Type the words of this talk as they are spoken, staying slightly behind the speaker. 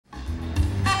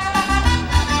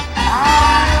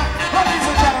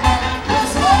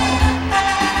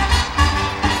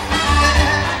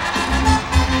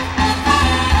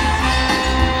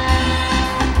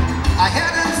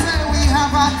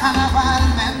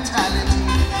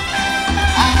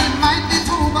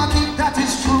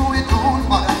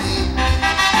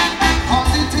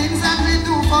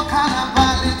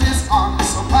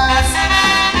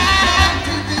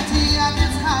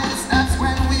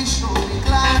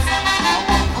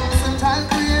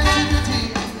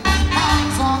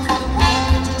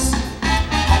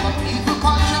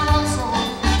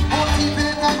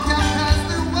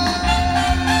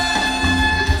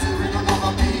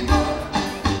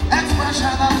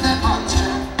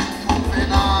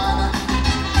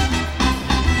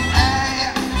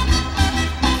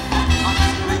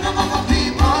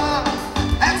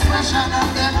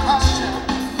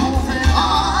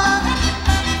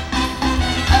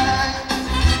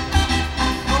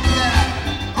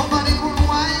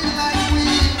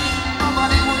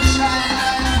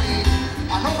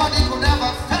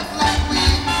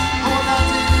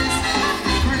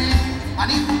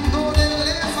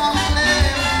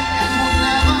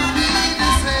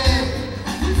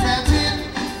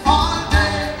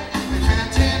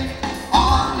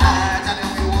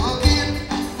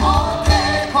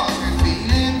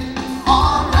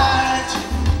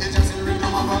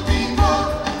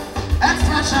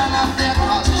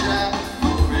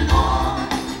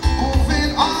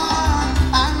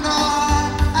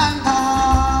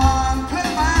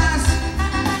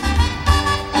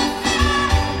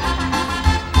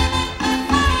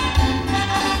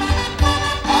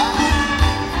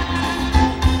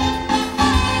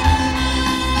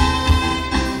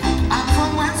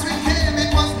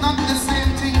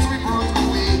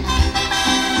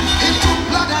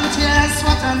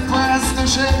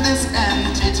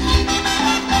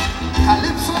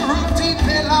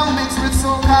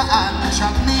and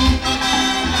chutney.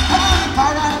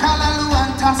 Para, Callaloo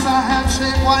and Tassa help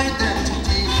shape our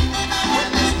identity. When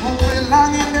it's moving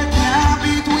along in the can't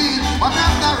beat we, but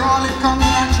after all it comes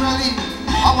naturally.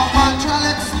 Our cultural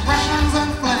expressions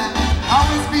and flair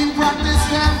always been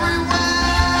practiced everywhere.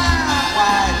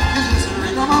 Why? This is the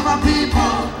rhythm of our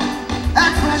people,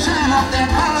 expression of their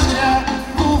culture,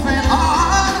 moving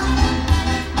on.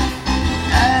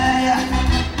 Yeah.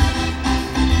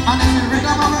 And it's the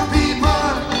rhythm of our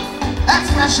people,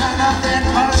 expression of their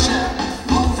culture,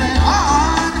 moving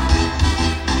on.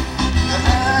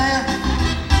 Yeah.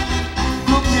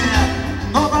 Look here,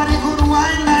 nobody could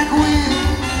whine like we.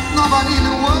 Nobody in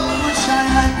the world would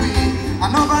shine like we,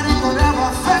 and nobody could ever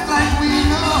fret like we.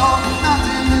 No, not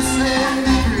in the same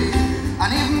degree.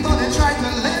 And even though they try to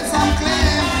lay some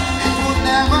claim, it would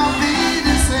never be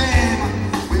the same.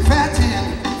 We fed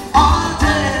in all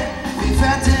day, we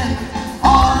fed in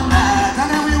all night,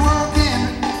 and then we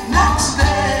working next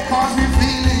day, cause we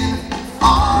feeling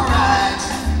alright.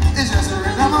 It's just the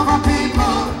rhythm of our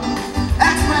people,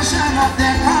 expression of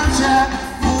their culture,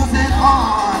 moving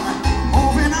on.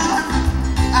 Moving on,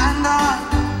 and on,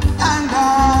 and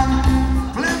on.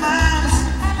 Plymouth,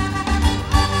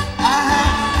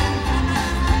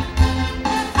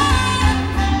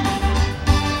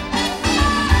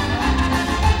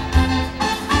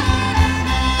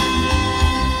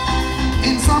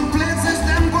 in some places,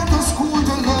 them go to school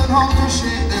to learn how to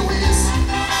shake their waist.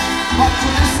 But to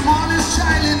the smallest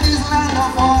child in this land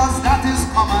of ours, that is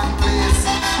commonplace.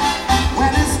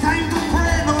 When it's time to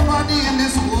pray, nobody in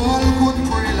this world could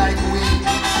pray like we.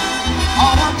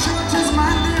 Our churches,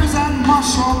 manders, and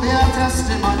mash up their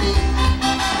testimony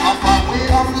of a way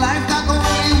of life that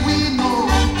only we know.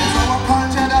 It's our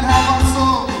culture that have us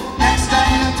so. Next time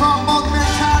you talk about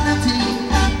mentality,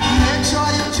 make sure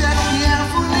you check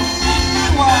carefully.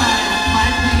 Why?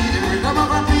 Might be the rhythm of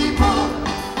our people,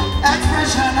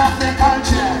 expression of their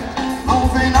culture,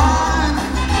 moving on.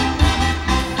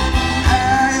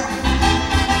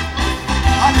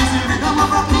 And it's the rhythm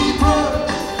of our people,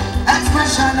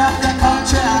 expression of their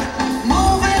culture,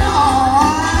 moving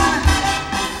on.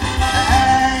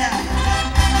 Hey,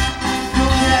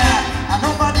 look here, and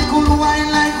nobody could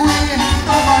whine like we.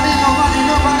 Nobody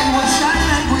would shine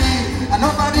like we, and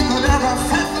nobody could ever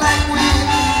fret like we.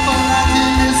 But not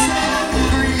in the same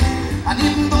degree. And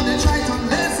even though they try to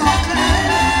lay some claim,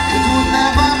 it would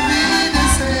never be the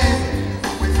same.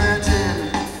 We fed in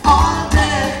all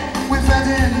day, we fed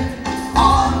in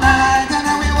all night, and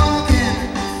then we working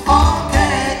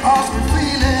okay, cause we're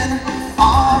feeling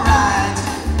alright.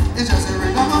 It's just the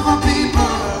rhythm of our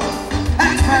people,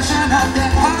 expression of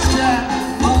their culture,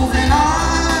 moving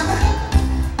on,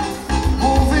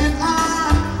 moving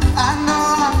on, and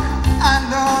on,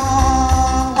 and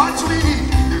on. Watch me,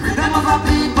 the rhythm of our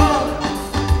people,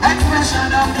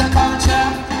 expression of the culture.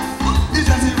 It's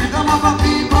just the rhythm of our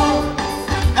people,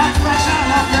 expression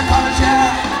of the culture.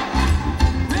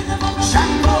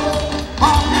 Shango,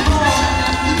 Bongo,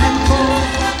 Limbo,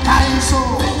 Kaiso,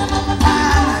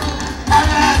 Pan,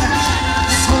 Arad,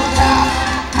 Soka,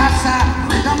 Kasa,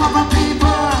 rhythm of a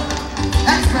people,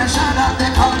 expression of the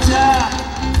culture.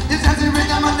 It's just the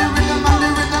rhythm and the rhythm and the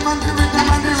rhythm and the rhythm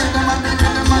and the rhythm and the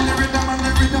rhythm and the rhythm and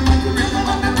the rhythm and the rhythm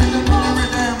and the rhythm and the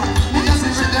rhythm. It's just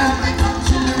the rhythm,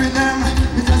 the rhythm.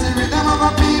 It's just the rhythm of a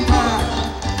people,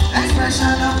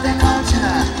 expression of the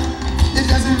culture. It's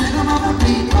just the rhythm of a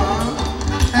people,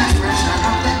 expression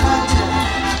of the culture.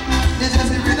 It's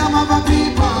just the rhythm of a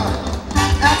people,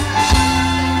 expression.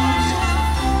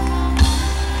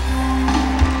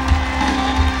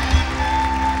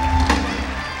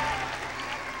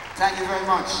 Thank you very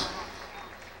much.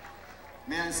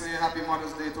 May I say Happy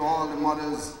Mother's Day to all the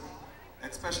mothers,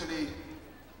 especially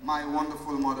my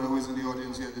wonderful mother who is in the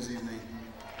audience here this evening.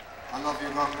 I love you,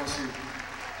 God bless you.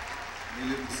 May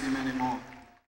you live to see many more.